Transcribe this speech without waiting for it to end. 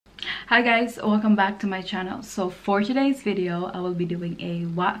Hi guys, welcome back to my channel. So for today's video I will be doing a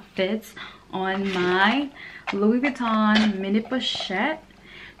what fits on my Louis Vuitton mini pochette.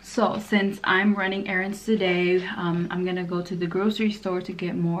 So since I'm running errands today, I'm gonna go to the grocery store to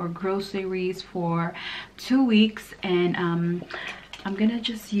get more groceries for 2 weeks, and I'm gonna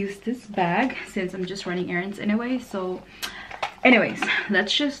just use this bag since I'm just running errands anyway. So anyways,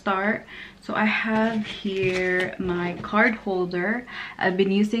 let's just start. So I have here my card holder. I've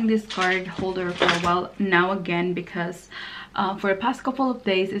been using this card holder for a while now again because for the past couple of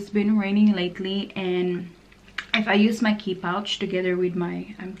days it's been raining lately, and if I use my key pouch together with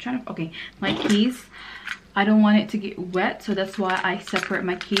my my keys, I don't want it to get wet, so that's why I separate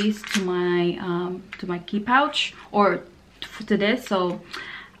my keys to my key pouch or to this. So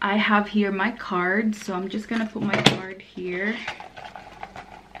I have here my card, so I'm just gonna put my card here.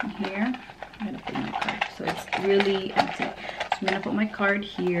 I'm gonna put my card so it's really empty. So I'm gonna put my card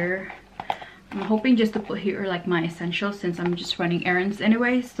here. I'm hoping just to put here like my essentials since I'm just running errands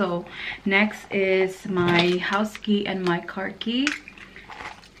anyway. So next is my house key and my car key,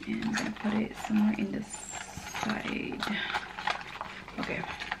 and I'm gonna put it somewhere in the side. Okay.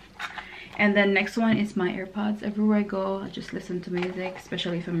 And then next one is my AirPods. Everywhere I go, I just listen to music,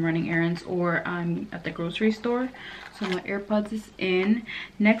 especially if I'm running errands or I'm at the grocery store. So my AirPods is in.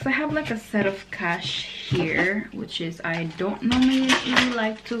 Next, I have like a set of cash here, which is, I don't normally really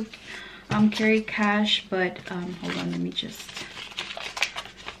like to carry cash, but hold on, let me just...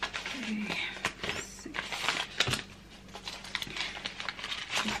 Okay,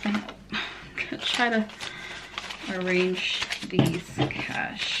 just gonna try to arrange these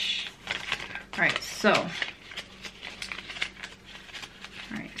cash. Alright,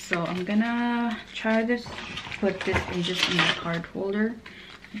 so I'm gonna try this, put this in just in the card holder,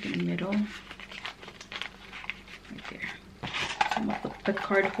 like in the middle, right there. So I'm gonna put the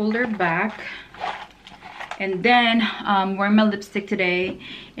card holder back, and then I'm wearing my lipstick today,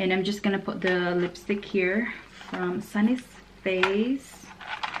 and I'm just gonna put the lipstick here from Sunny's Face.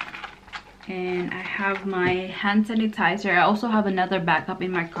 And I have my hand sanitizer. I also have another backup in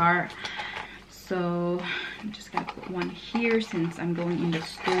my car. So I'm just gonna put one here since I'm going in the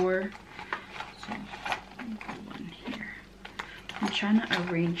store. So I'm gonna put one here. I'm trying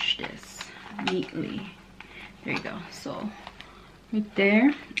to arrange this neatly. There you go. So right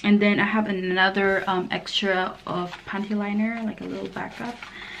there. And then I have another extra of panty liner, like a little backup.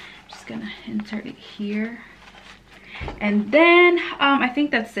 I'm just gonna insert it here. And then I think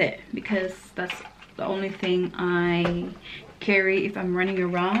that's it, because that's the only thing I carry if I'm running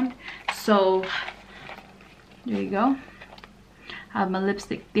around. So there you go. I have my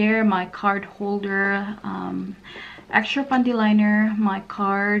lipstick there, my card holder, extra panty liner, my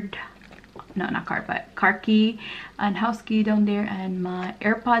card, no, not card, but car key and house key down there, and my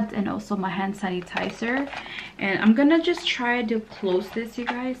AirPods, and also my hand sanitizer. And I'm gonna just try to close this, you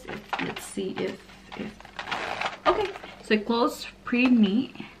guys. Let's see if okay, so it closed pretty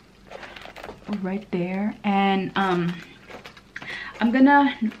neat right there. And I'm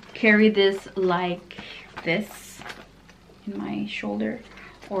gonna carry this like this in my shoulder,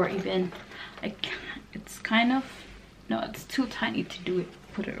 or even like, it's kind of, no, it's too tiny to do it,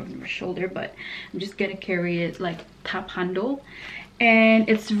 put it on your shoulder, but I'm just gonna carry it like top handle, and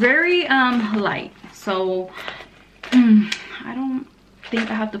it's very light. So I don't think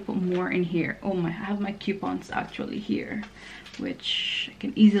I have to put more in here. Oh my, I have my coupons actually here, which I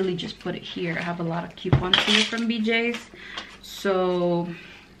can easily just put it here. I have a lot of coupons here from BJ's, so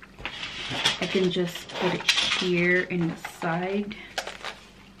I can just put it here in the side.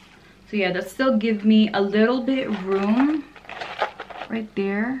 So yeah, that still give me a little bit room right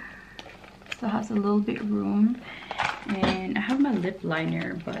there. Still has a little bit room. And I have my lip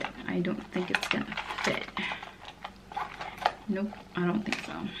liner, but I don't think it's gonna fit. Nope, I don't think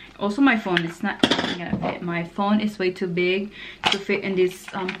so. Also, my phone is not gonna fit. My phone is way too big to fit in this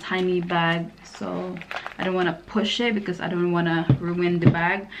tiny bag, so I don't want to push it because I don't want to ruin the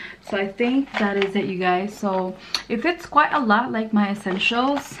bag. So I think that is it, you guys. So it fits quite a lot, like my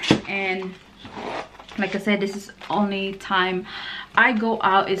essentials. And like I said, this is only time I go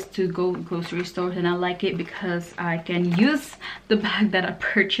out is to go grocery stores, and I like it because I can use the bag that I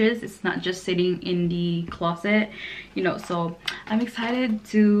purchased. It's not just sitting in the closet, you know. So I'm excited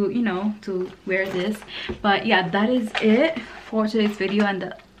to, you know, to wear this. But yeah, that is it for today's video,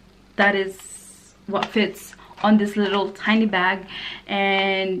 and that is what fits on this little tiny bag,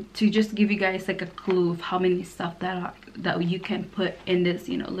 and to just give you guys like a clue of how many stuff that you can put in this,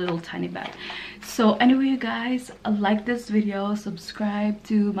 you know, little tiny bag. So anyway, you guys, like this video, subscribe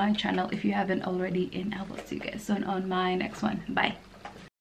to my channel if you haven't already, and I will see you guys soon on my next one. Bye.